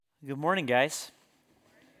Good morning, guys.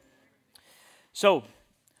 So,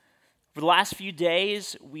 for the last few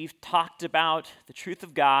days, we've talked about the truth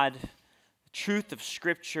of God, the truth of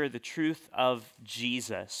Scripture, the truth of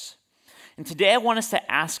Jesus. And today I want us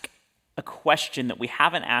to ask a question that we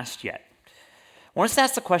haven't asked yet. I want us to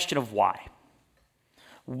ask the question of why.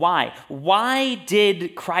 Why? Why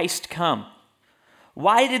did Christ come?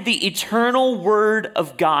 Why did the eternal Word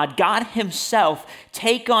of God, God Himself,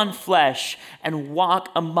 take on flesh and walk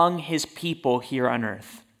among His people here on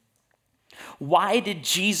earth? Why did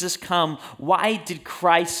Jesus come? Why did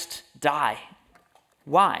Christ die?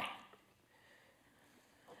 Why?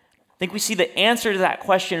 I think we see the answer to that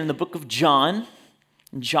question in the book of John,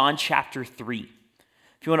 in John chapter 3.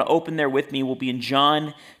 If you want to open there with me, we'll be in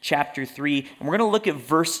John chapter 3, and we're going to look at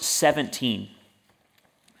verse 17.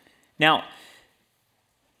 Now,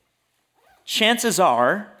 chances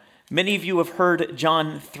are, many of you have heard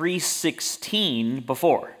John 3:16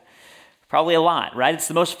 before. Probably a lot, right? It's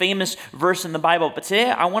the most famous verse in the Bible. But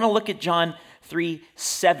today I want to look at John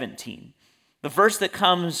 3:17, the verse that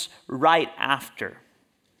comes right after.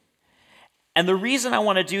 And the reason I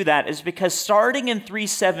want to do that is because starting in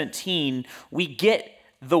 3:17, we get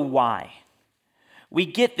the why. We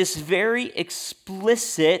get this very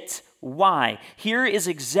explicit why. Here is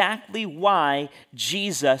exactly why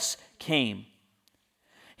Jesus came.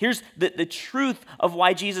 Here's the truth of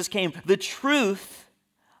why Jesus came. The truth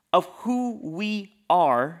of who we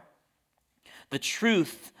are. The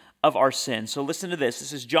truth of our sin. So listen to this.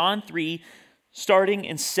 This is John 3, starting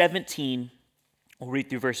in 17. We'll read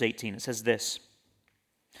through verse 18. It says this.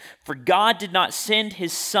 For God did not send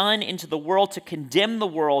His Son into the world to condemn the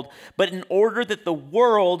world, but in order that the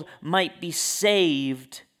world might be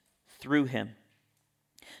saved through Him.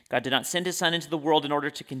 God did not send His Son into the world in order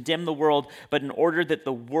to condemn the world, but in order that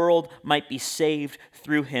the world might be saved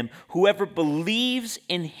through Him. Whoever believes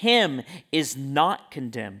in Him is not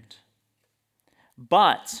condemned,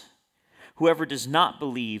 but whoever does not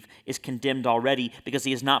believe is condemned already because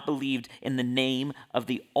he has not believed in the name of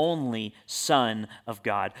the only Son of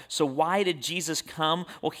God. So why did Jesus come?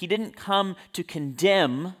 Well, He didn't come to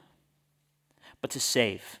condemn, but to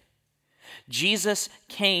save. Jesus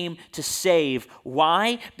came to save.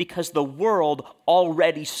 Why? Because the world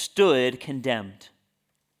already stood condemned.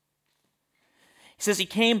 He says He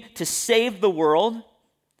came to save the world,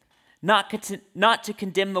 not to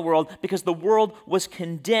condemn the world, because the world was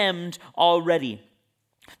condemned already.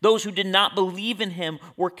 Those who did not believe in Him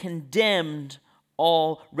were condemned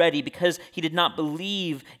already because He did not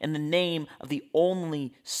believe in the name of the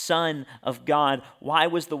only Son of God. Why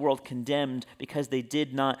was the world condemned? Because they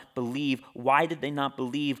did not believe. Why did they not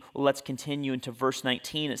believe? Well, let's continue into verse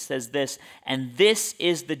 19. It says this, and this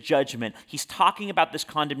is the judgment. He's talking about this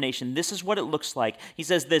condemnation. This is what it looks like. He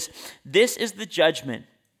says this is the judgment.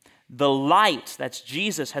 The light, that's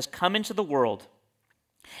Jesus, has come into the world,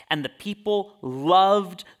 and the people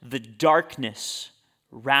loved the darkness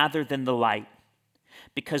rather than the light,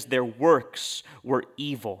 because their works were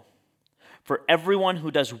evil. For everyone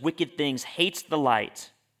who does wicked things hates the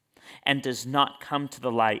light and does not come to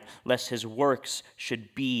the light, lest his works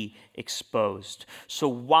should be exposed. So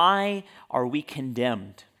why are we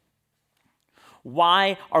condemned?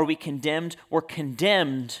 Why are we condemned? We're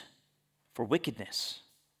condemned for wickedness.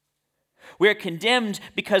 We are condemned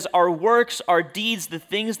because our works, our deeds, the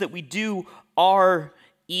things that we do are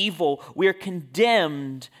evil. We are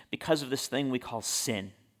condemned because of this thing we call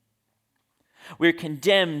sin. We are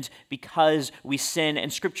condemned because we sin,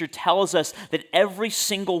 and Scripture tells us that every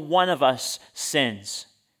single one of us sins.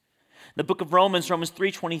 The book of Romans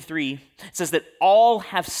 3:23, says that all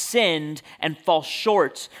have sinned and fall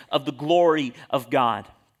short of the glory of God.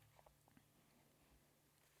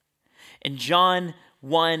 In John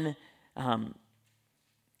 1, in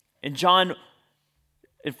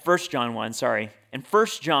 1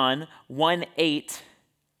 John 1:8,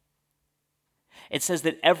 it says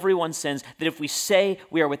that everyone sins, that if we say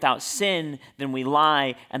we are without sin, then we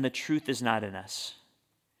lie and the truth is not in us.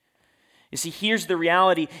 You see, here's the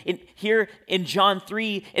reality. Here in John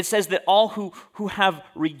 3, it says that all who have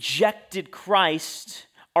rejected Christ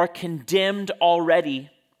are condemned already.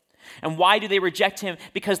 And why do they reject Him?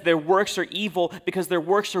 Because their works are evil, because their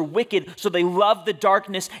works are wicked, so they love the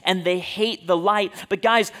darkness and they hate the light. But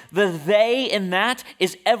guys, the they in that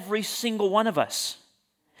is every single one of us.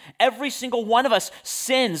 Every single one of us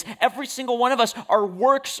sins. Every single one of us, our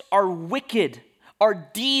works are wicked. Our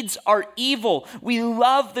deeds are evil. We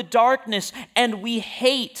love the darkness and we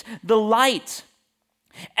hate the light.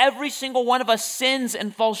 Every single one of us sins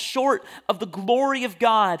and falls short of the glory of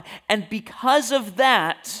God. And because of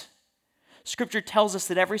that, Scripture tells us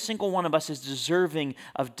that every single one of us is deserving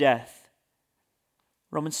of death.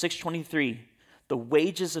 Romans 6:23, the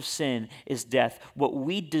wages of sin is death. What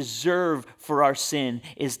we deserve for our sin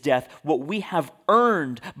is death. What we have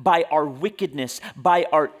earned by our wickedness, by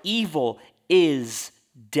our evil, is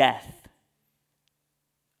death.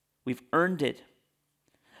 We've earned it.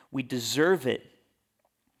 We deserve it.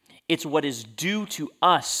 It's what is due to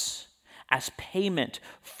us as payment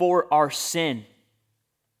for our sin.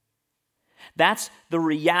 That's the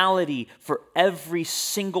reality for every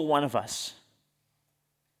single one of us.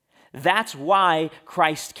 That's why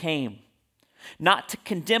Christ came. Not to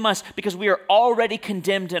condemn us because we are already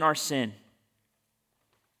condemned in our sin,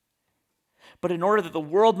 but in order that the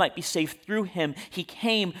world might be saved through him, he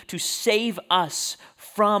came to save us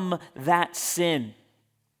from that sin,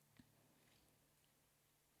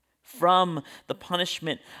 from the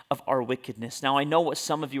punishment of our wickedness. Now, I know what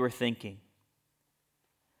some of you are thinking.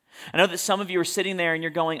 I know that some of you are sitting there and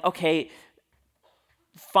you're going, okay,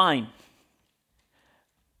 fine.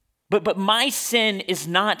 But my sin is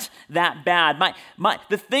not that bad.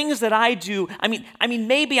 The things that I do, I mean,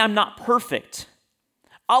 maybe I'm not perfect.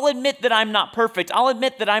 I'll admit that I'm not perfect. I'll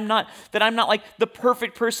admit that I'm not like the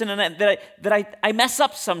perfect person and that I mess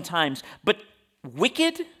up sometimes. But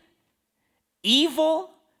wicked,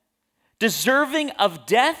 evil, deserving of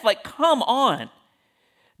death, like, come on.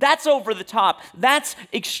 That's over the top. That's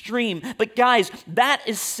extreme. But guys, that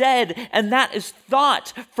is said and that is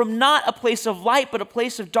thought from not a place of light, but a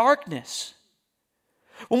place of darkness.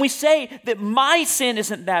 When we say that my sin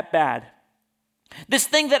isn't that bad, this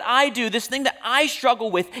thing that I do, this thing that I struggle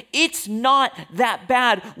with, it's not that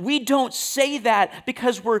bad. We don't say that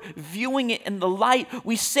because we're viewing it in the light.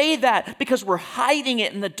 We say that because we're hiding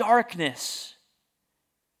it in the darkness.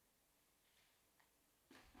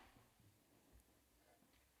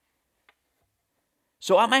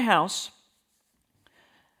 So at my house,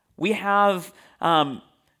 we have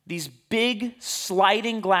these big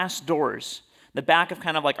sliding glass doors. The back of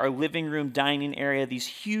kind of like our living room dining area, these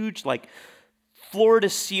huge like floor to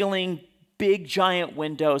ceiling, big giant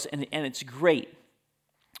windows, and it's great.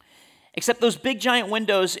 Except those big giant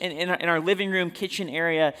windows in our living room, kitchen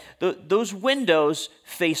area, those windows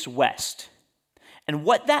face west. And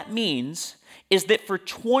what that means is that for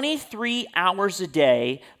 23 hours a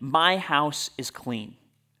day, my house is clean.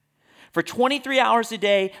 For 23 hours a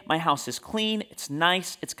day, my house is clean, it's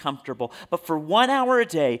nice, it's comfortable. But for 1 hour a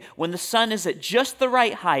day, when the sun is at just the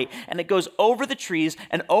right height and it goes over the trees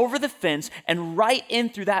and over the fence and right in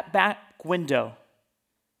through that back window,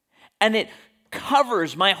 and it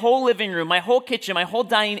covers my whole living room, my whole kitchen, my whole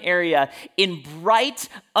dining area in bright,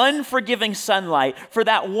 unforgiving sunlight, for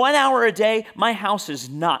that 1 hour a day, my house is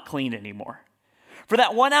not clean anymore. For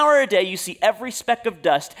that 1 hour a day, you see every speck of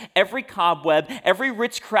dust, every cobweb, every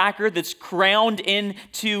Ritz cracker that's crowned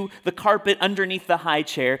into the carpet underneath the high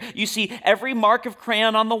chair. You see every mark of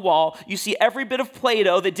crayon on the wall. You see every bit of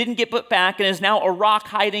Play-Doh that didn't get put back and is now a rock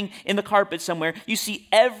hiding in the carpet somewhere. You see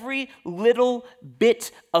every little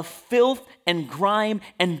bit of filth and grime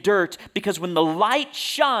and dirt, because when the light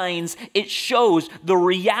shines, it shows the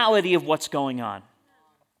reality of what's going on.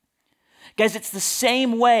 Guys, it's the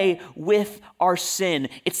same way with our sin.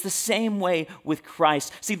 It's the same way with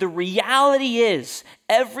Christ. See, the reality is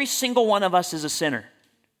every single one of us is a sinner.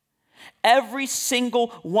 Every single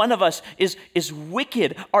one of us is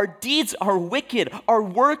wicked. Our deeds are wicked. Our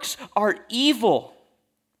works are evil.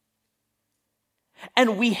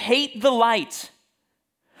 And we hate the light.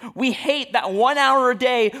 We hate that 1 hour a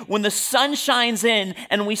day when the sun shines in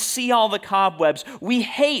and we see all the cobwebs. We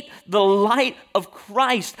hate the light of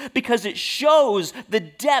Christ because it shows the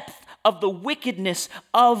depth of the wickedness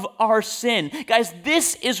of our sin. Guys,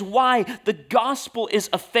 this is why the gospel is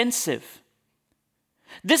offensive.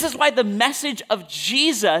 This is why the message of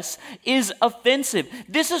Jesus is offensive.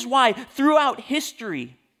 This is why throughout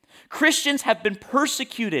history, Christians have been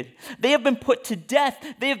persecuted. They have been put to death.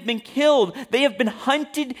 They have been killed. They have been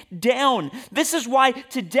hunted down. This is why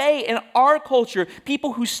today in our culture,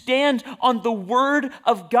 people who stand on the word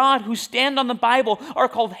of God, who stand on the Bible, are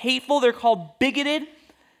called hateful. They're called bigoted.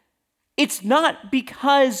 It's not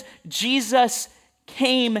because Jesus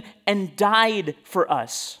came and died for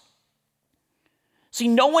us. See,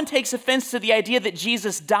 no one takes offense to the idea that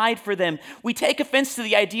Jesus died for them. We take offense to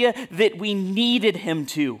the idea that we needed him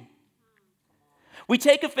to. We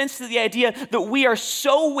take offense to the idea that we are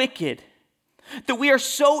so wicked, that we are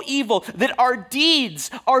so evil, that our deeds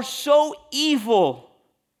are so evil,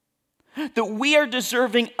 that we are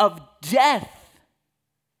deserving of death,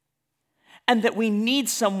 and that we need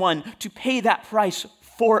someone to pay that price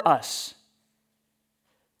for us.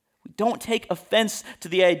 We don't take offense to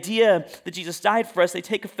the idea that Jesus died for us. They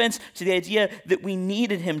take offense to the idea that we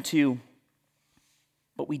needed him to.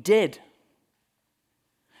 But we did.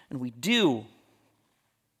 And we do.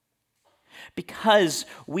 Because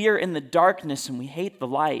we are in the darkness and we hate the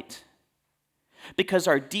light. Because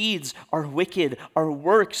our deeds are wicked, our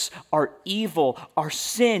works are evil, our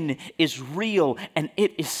sin is real, and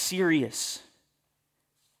it is serious.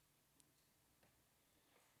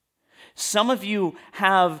 Some of you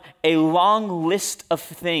have a long list of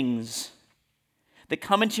things that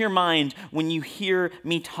come into your mind when you hear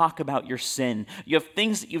me talk about your sin. You have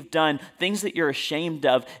things that you've done, things that you're ashamed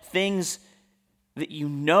of, things that you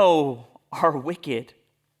know are wicked.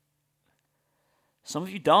 Some of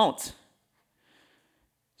you don't.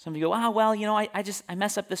 Some of you go, I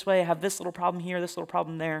mess up this way. I have this little problem here, this little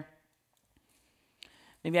problem there.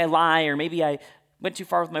 Maybe I lie, or maybe I went too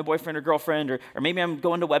far with my boyfriend or girlfriend, or maybe I'm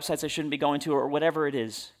going to websites I shouldn't be going to, or whatever it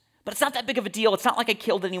is. But it's not that big of a deal. It's not like I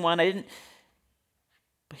killed anyone.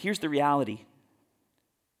 But here's the reality.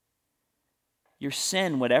 Your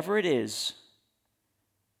sin, whatever it is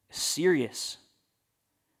serious.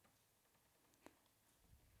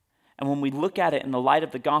 And when we look at it in the light of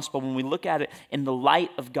the gospel, when we look at it in the light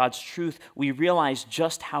of God's truth, we realize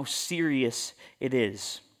just how serious it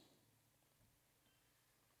is.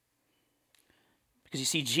 Because you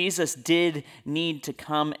see, Jesus did need to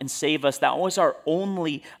come and save us. That was our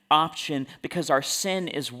only option because our sin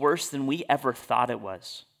is worse than we ever thought it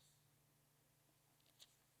was.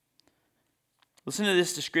 Listen to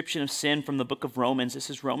this description of sin from the book of Romans. This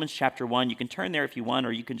is Romans chapter 1. You can turn there if you want,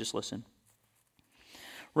 or you can just listen.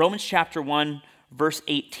 Romans chapter 1, verse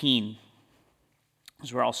 18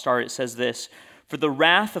 is where I'll start. It says this, "For the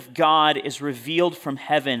wrath of God is revealed from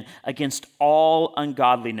heaven against all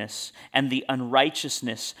ungodliness and the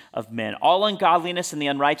unrighteousness of men." All ungodliness and the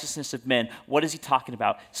unrighteousness of men. What is he talking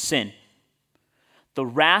about? Sin. The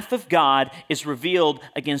wrath of God is revealed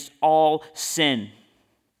against all sin.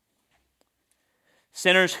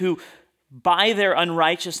 Sinners who, by their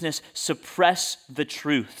unrighteousness, suppress the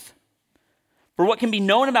truth. For what can be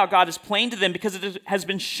known about God is plain to them because it has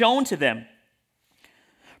been shown to them.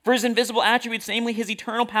 For his invisible attributes, namely his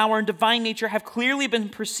eternal power and divine nature, have clearly been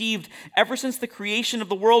perceived ever since the creation of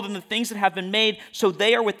the world and the things that have been made, so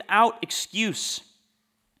they are without excuse.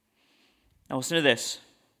 Now listen to this.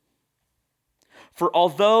 For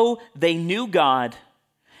although they knew God,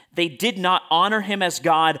 they did not honor him as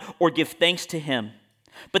God or give thanks to him,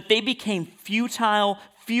 but they became futile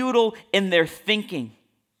in their thinking,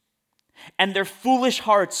 and their foolish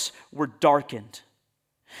hearts were darkened.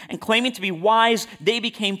 And claiming to be wise, they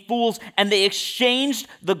became fools, and they exchanged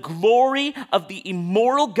the glory of the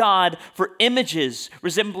immortal God for images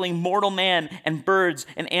resembling mortal man and birds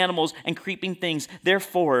and animals and creeping things.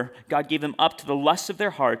 Therefore, God gave them up to the lusts of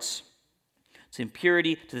their hearts, to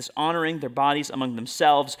impurity, to dishonoring their bodies among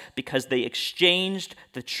themselves, because they exchanged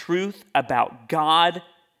the truth about God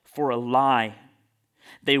for a lie.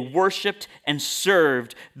 They worshiped and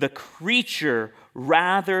served the creature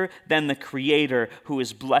rather than the Creator, who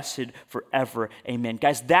is blessed forever. Amen.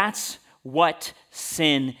 Guys, that's what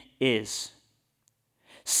sin is.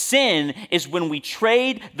 Sin is when we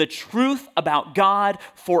trade the truth about God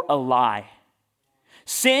for a lie.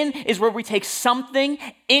 Sin is where we take something,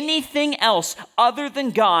 anything else other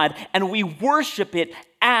than God, and we worship it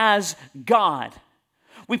as God.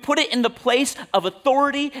 We put it in the place of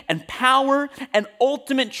authority and power and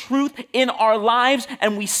ultimate truth in our lives,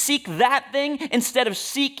 and we seek that thing instead of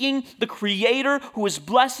seeking the Creator who is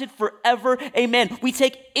blessed forever. Amen. We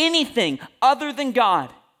take anything other than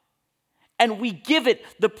God and we give it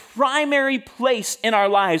the primary place in our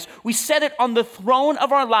lives. We set it on the throne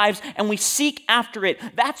of our lives and we seek after it.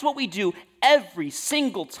 That's what we do every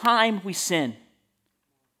single time we sin.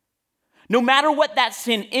 No matter what that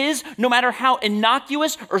sin is, no matter how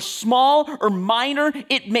innocuous or small or minor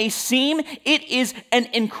it may seem, it is an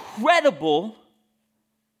incredible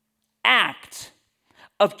act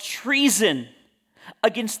of treason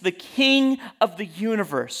against the King of the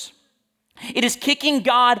universe. It is kicking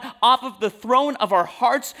God off of the throne of our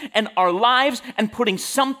hearts and our lives and putting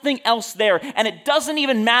something else there. And it doesn't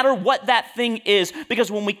even matter what that thing is, because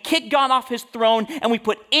when we kick God off his throne and we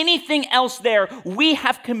put anything else there, we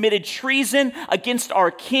have committed treason against our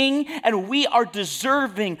King and we are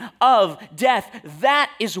deserving of death. That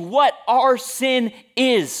is what our sin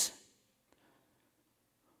is.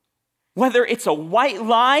 Whether it's a white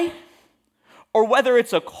lie or whether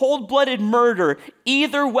it's a cold-blooded murder,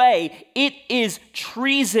 either way, it is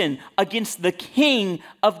treason against the King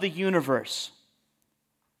of the universe.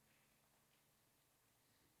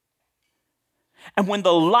 And when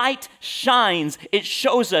the light shines, it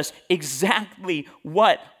shows us exactly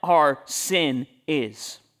what our sin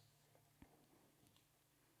is.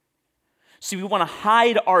 See, we want to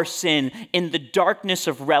hide our sin in the darkness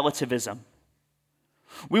of relativism.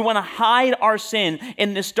 We want to hide our sin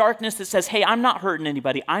in this darkness that says, hey, I'm not hurting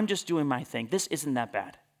anybody. I'm just doing my thing. This isn't that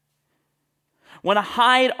bad. We want to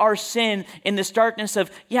hide our sin in this darkness of,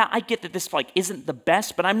 yeah, I get that this isn't the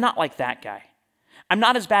best, but I'm not like that guy. I'm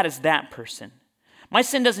not as bad as that person. My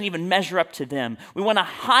sin doesn't even measure up to them. We want to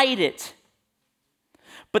hide it.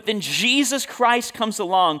 But then Jesus Christ comes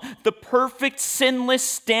along, the perfect, sinless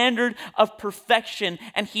standard of perfection,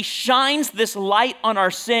 and he shines this light on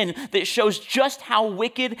our sin that shows just how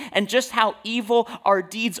wicked and just how evil our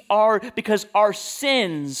deeds are, because our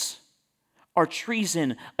sins are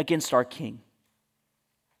treason against our King.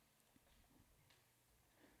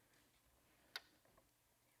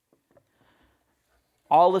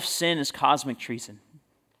 All of sin is cosmic treason.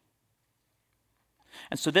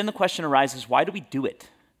 And so then the question arises, why do we do it?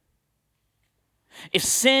 If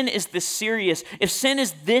sin is this serious, if sin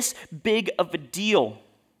is this big of a deal,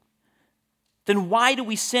 then why do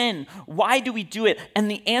we sin? Why do we do it?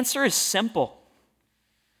 And the answer is simple.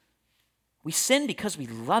 We sin because we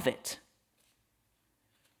love it.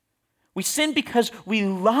 We sin because we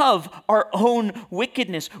love our own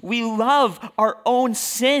wickedness. We love our own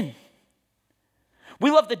sin.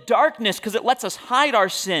 We love the darkness because it lets us hide our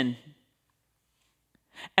sin.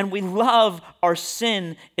 And we love our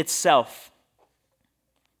sin itself.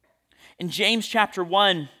 In James chapter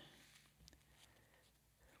 1,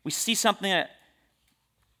 we see something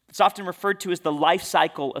that's often referred to as the life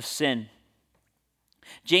cycle of sin.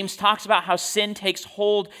 James talks about how sin takes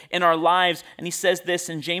hold in our lives, and he says this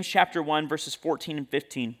in James chapter 1, verses 14 and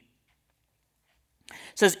 15. It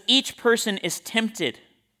says, each person is tempted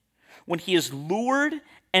when he is lured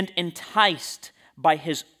and enticed by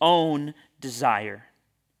his own desire.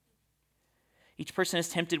 Each person is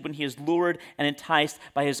tempted when he is lured and enticed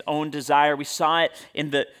by his own desire. We saw it in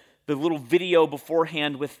the little video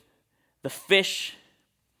beforehand with the fish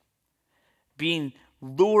being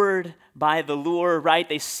lured by the lure, right?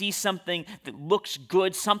 They see something that looks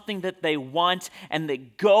good, something that they want, and they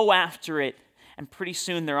go after it, and pretty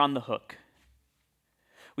soon they're on the hook.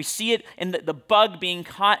 We see it in the bug being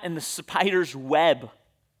caught in the spider's web.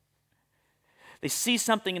 They see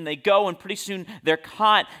something and they go, and pretty soon they're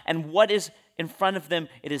caught, and what is in front of them?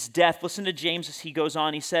 It is death. Listen to James as he goes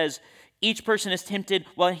on. He says, each person is tempted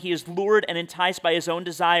while he is lured and enticed by his own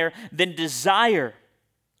desire. Then desire,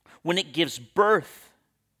 when it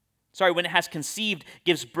has conceived,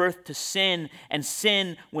 gives birth to sin. And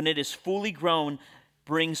sin, when it is fully grown,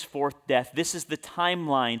 brings forth death. This is the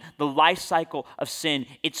timeline, the life cycle of sin.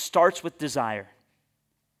 It starts with desire.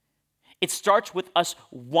 It starts with us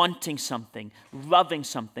wanting something, loving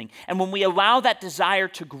something. And when we allow that desire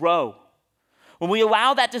to grow, when we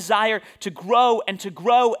allow that desire to grow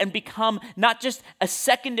and become not just a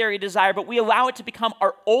secondary desire, but we allow it to become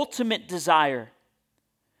our ultimate desire,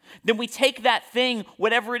 then we take that thing,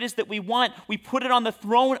 whatever it is that we want, we put it on the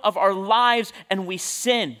throne of our lives and we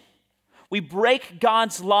sin. We break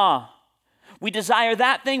God's law. We desire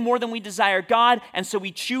that thing more than we desire God, and so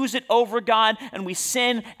we choose it over God and we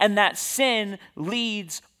sin, and that sin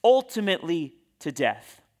leads ultimately to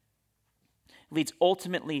death. Leads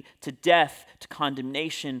ultimately to death, to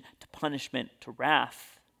condemnation, to punishment, to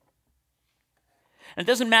wrath. And it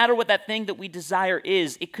doesn't matter what that thing that we desire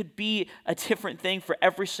is. It could be a different thing for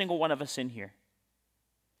every single one of us in here.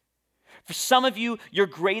 For some of you, your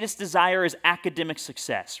greatest desire is academic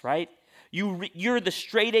success, right? You're the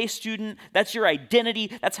straight A student. That's your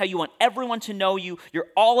identity. That's how you want everyone to know you. You're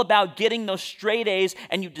all about getting those straight A's,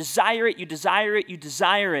 and you desire it, you desire it, you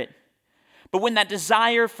desire it. But when that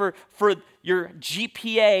desire for your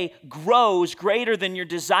GPA grows greater than your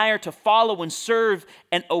desire to follow and serve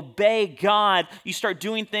and obey God, you start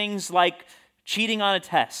doing things like cheating on a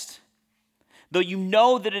test. Though you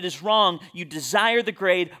know that it is wrong, you desire the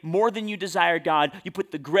grade more than you desire God. You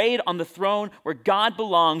put the grade on the throne where God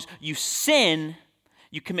belongs. You sin.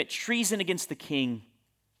 You commit treason against the king.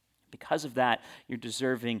 Because of that, you're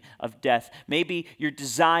deserving of death. Maybe your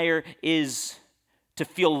desire is to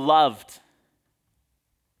feel loved.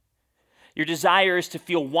 Your desire is to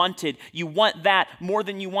feel wanted. You want that more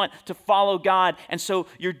than you want to follow God. And so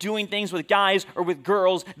you're doing things with guys or with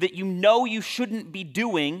girls that you know you shouldn't be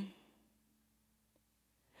doing.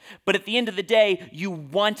 But at the end of the day, you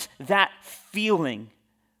want that feeling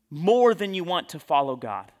more than you want to follow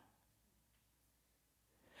God.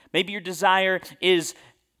 Maybe your desire is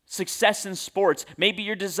success in sports. Maybe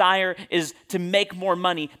your desire is to make more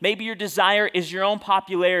money. Maybe your desire is your own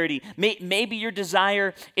popularity. Maybe your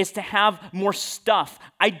desire is to have more stuff.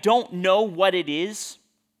 I don't know what it is.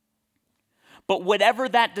 But whatever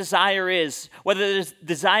that desire is, whether the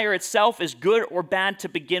desire itself is good or bad to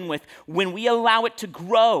begin with, when we allow it to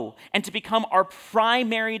grow and to become our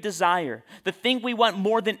primary desire, the thing we want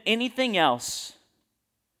more than anything else,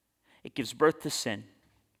 it gives birth to sin.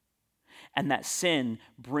 And that sin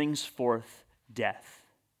brings forth death.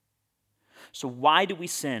 So why do we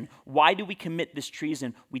sin? Why do we commit this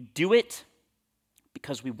treason? We do it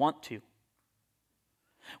because we want to.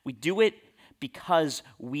 We do it because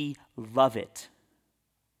we love it.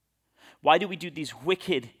 Why do we do these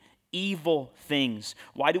wicked, evil things?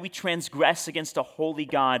 Why do we transgress against a holy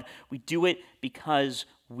God? We do it because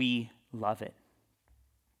we love it.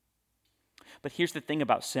 But here's the thing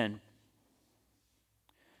about sin.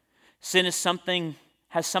 Sin has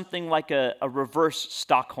something like a reverse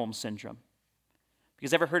Stockholm syndrome. You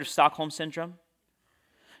guys ever heard of Stockholm syndrome?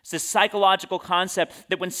 It's this psychological concept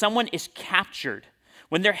that when someone is captured,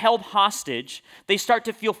 when they're held hostage, they start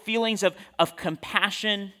to feel feelings of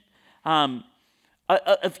compassion,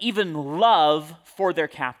 of even love for their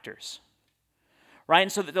captors. Right?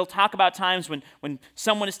 And so that they'll talk about times when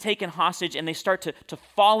someone is taken hostage and they start to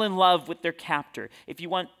fall in love with their captor. If you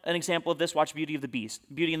want an example of this, watch Beauty and the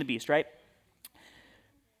Beast, right?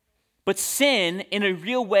 But sin, in a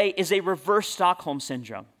real way, is a reverse Stockholm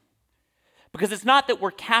syndrome. Because it's not that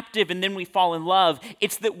we're captive and then we fall in love.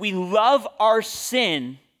 It's that we love our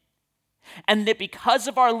sin, and that because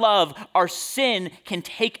of our love, our sin can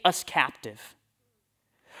take us captive.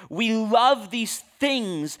 We love these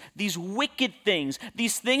things, these wicked things,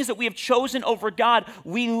 these things that we have chosen over God.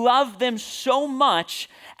 We love them so much,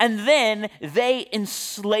 and then they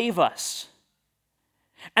enslave us.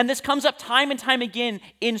 And this comes up time and time again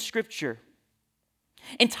in Scripture.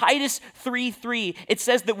 In Titus 3:3, it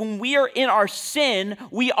says that when we are in our sin,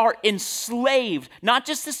 we are enslaved, not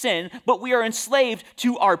just to sin, but we are enslaved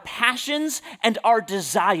to our passions and our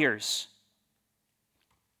desires.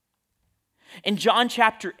 In John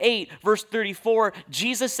chapter 8, verse 34,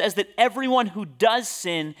 Jesus says that everyone who does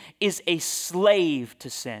sin is a slave to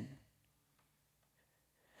sin.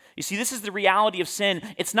 You see, this is the reality of sin.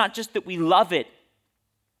 It's not just that we love it.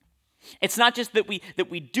 It's not just that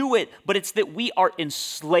we do it, but it's that we are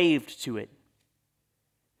enslaved to it.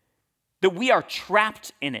 That we are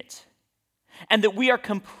trapped in it. And that we are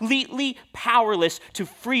completely powerless to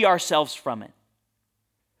free ourselves from it.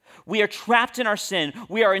 We are trapped in our sin.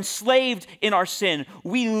 We are enslaved in our sin.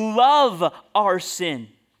 We love our sin.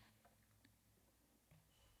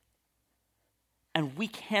 And we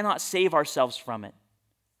cannot save ourselves from it.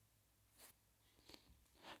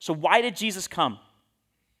 So why did Jesus come?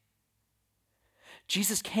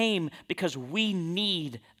 Jesus came because we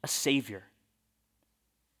need a Savior.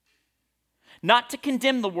 Not to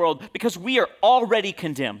condemn the world, because we are already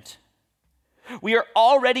condemned. We are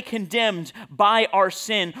already condemned by our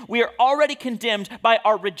sin. We are already condemned by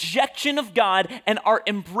our rejection of God and our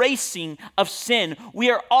embracing of sin. We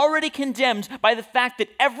are already condemned by the fact that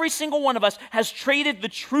every single one of us has traded the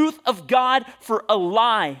truth of God for a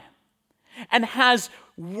lie and has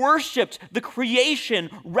worshiped the creation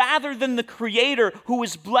rather than the Creator who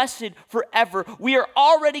is blessed forever. We are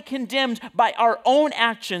already condemned by our own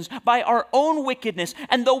actions, by our own wickedness,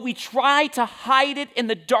 and though we try to hide it in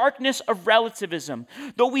the darkness of relativism,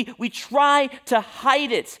 though we try to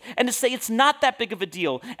hide it and to say it's not that big of a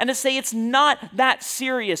deal, and to say it's not that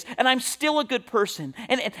serious, and I'm still a good person,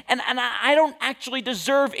 and I don't actually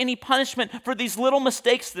deserve any punishment for these little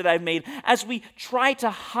mistakes that I've made, as we try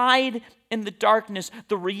to hide in the darkness,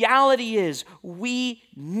 the reality is we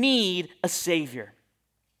need a Savior.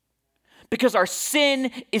 Because our sin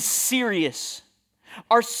is serious.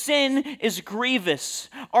 Our sin is grievous.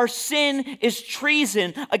 Our sin is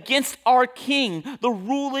treason against our King, the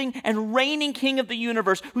ruling and reigning King of the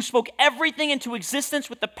universe, who spoke everything into existence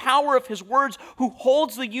with the power of his words, who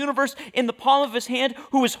holds the universe in the palm of his hand,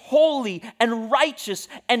 who is holy and righteous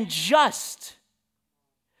and just.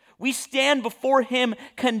 We stand before him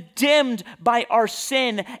condemned by our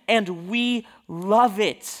sin, and we love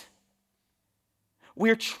it.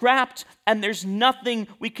 We're trapped, and there's nothing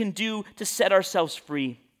we can do to set ourselves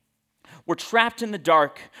free. We're trapped in the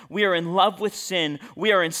dark. We are in love with sin.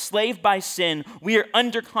 We are enslaved by sin. We are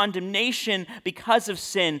under condemnation because of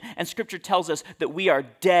sin, and Scripture tells us that we are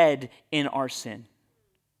dead in our sin.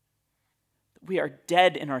 We are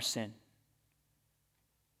dead in our sin.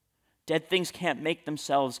 Dead things can't make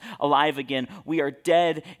themselves alive again. We are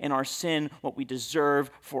dead in our sin. What we deserve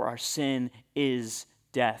for our sin is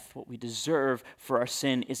death. What we deserve for our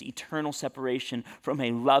sin is eternal separation from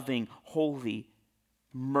a loving, holy,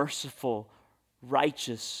 merciful,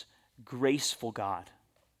 righteous, graceful God.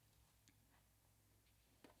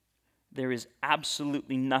 There is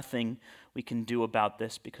absolutely nothing we can do about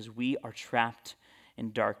this because we are trapped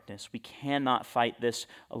in darkness. We cannot fight this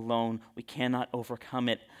alone. We cannot overcome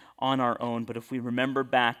it on our own. But if we remember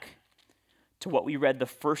back to what we read the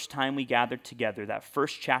first time we gathered together, that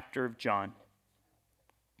first chapter of John,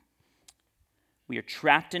 we are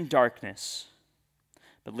trapped in darkness.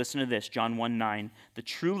 But listen to this, John 1:9. The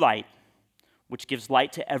true light, which gives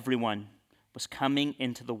light to everyone, was coming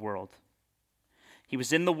into the world. He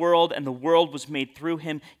was in the world, and the world was made through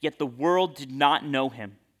him, yet the world did not know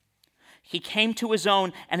him. He came to his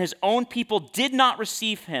own, and his own people did not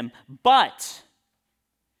receive him. But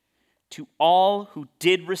to all who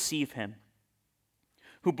did receive him,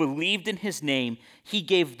 who believed in his name, he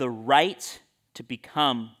gave the right to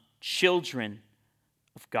become children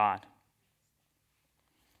of God.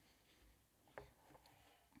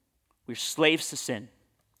 We're slaves to sin,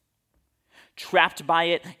 trapped by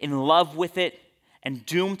it, in love with it, and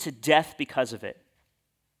doomed to death because of it.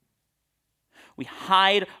 We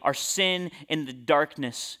hide our sin in the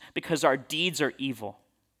darkness because our deeds are evil.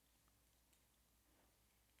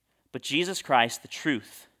 But Jesus Christ, the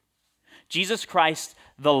truth, Jesus Christ,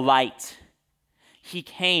 the light, he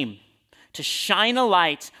came to shine a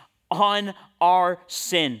light on our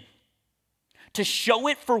sin, to show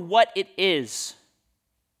it for what it is,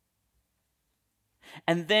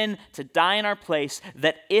 and then to die in our place,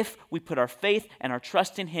 that if we put our faith and our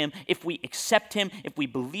trust in him, if we accept him, if we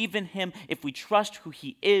believe in him, if we trust who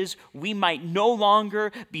he is, we might no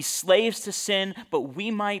longer be slaves to sin, but we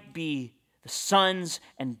might be the sons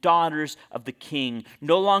and daughters of the King,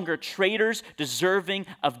 no longer traitors deserving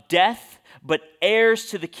of death, but heirs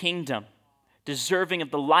to the kingdom, deserving of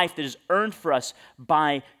the life that is earned for us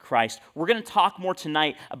by Christ. We're going to talk more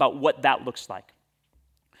tonight about what that looks like.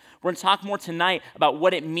 We're going to talk more tonight about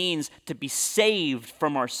what it means to be saved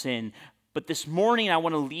from our sin. But this morning, I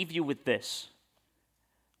want to leave you with this.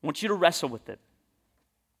 I want you to wrestle with it.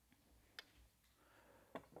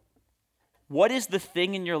 What is the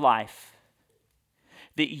thing in your life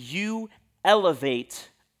that you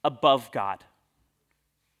elevate above God?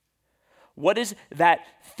 What is that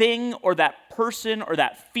thing or that person or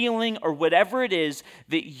that feeling or whatever it is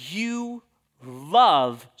that you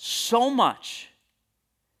love so much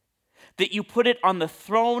that you put it on the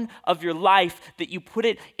throne of your life, that you put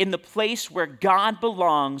it in the place where God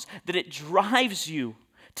belongs, that it drives you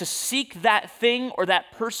to seek that thing or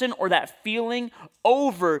that person or that feeling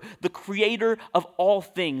over the creator of all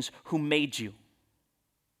things who made you?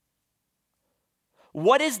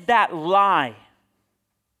 What is that lie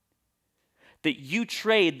that you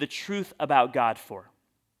trade the truth about God for?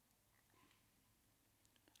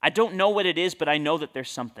 I don't know what it is, but I know that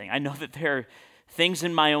there's something. I know that there are things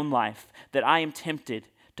in my own life that I am tempted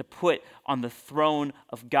to put on the throne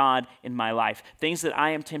of God in my life. Things that I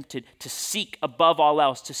am tempted to seek above all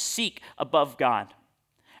else, to seek above God.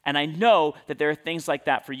 And I know that there are things like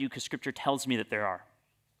that for you because Scripture tells me that there are.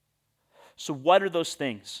 So what are those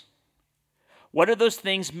things? What are those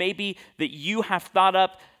things maybe that you have thought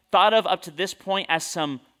of up to this point as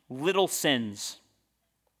some little sins?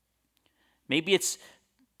 Maybe it's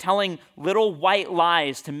telling little white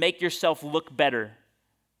lies to make yourself look better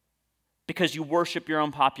because you worship your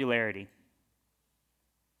own popularity.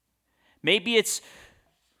 Maybe it's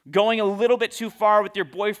going a little bit too far with your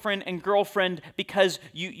boyfriend and girlfriend because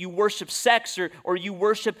you worship sex or you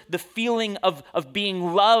worship the feeling of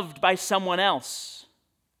being loved by someone else.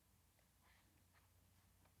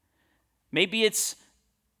 Maybe it's,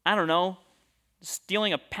 I don't know,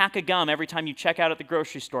 stealing a pack of gum every time you check out at the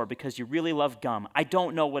grocery store because you really love gum. I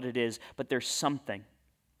don't know what it is, but there's something.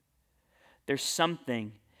 There's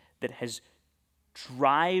something that has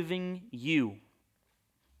driving you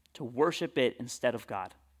to worship it instead of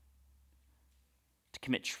God. To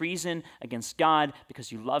commit treason against God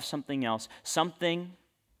because you love something else. Something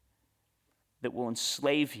that will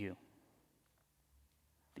enslave you.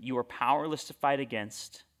 That you are powerless to fight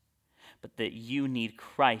against, but that you need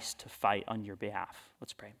Christ to fight on your behalf.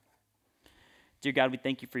 Let's pray. Dear God, we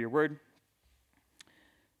thank you for your word.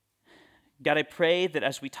 God, I pray that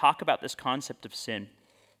as we talk about this concept of sin,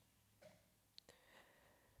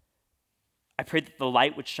 I pray that the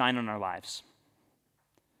light would shine on our lives.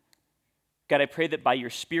 God, I pray that by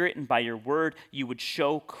your Spirit and by your word, you would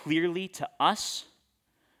show clearly to us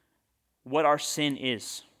what our sin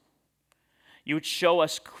is. You would show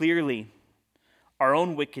us clearly our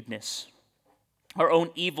own wickedness, our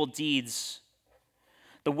own evil deeds,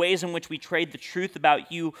 the ways in which we trade the truth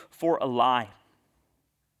about you for a lie.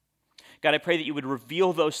 God, I pray that you would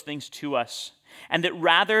reveal those things to us, and that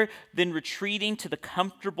rather than retreating to the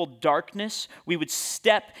comfortable darkness, we would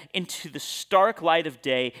step into the stark light of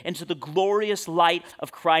day, into the glorious light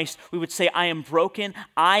of Christ. We would say, I am broken,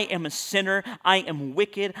 I am a sinner, I am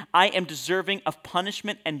wicked, I am deserving of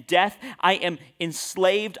punishment and death, I am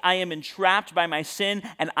enslaved, I am entrapped by my sin,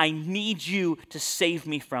 and I need you to save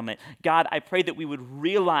me from it. God, I pray that we would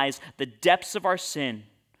realize the depths of our sin,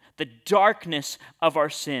 the darkness of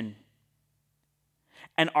our sin,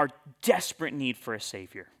 and our desperate need for a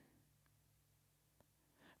Savior.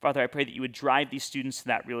 Father, I pray that you would drive these students to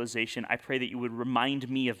that realization. I pray that you would remind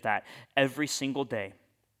me of that every single day,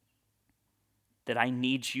 that I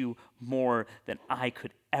need you more than I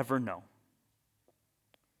could ever know.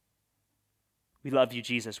 We love you,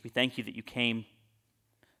 Jesus. We thank you that you came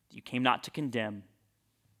not to condemn,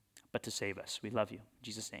 but to save us. We love you. In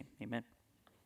Jesus' name, amen.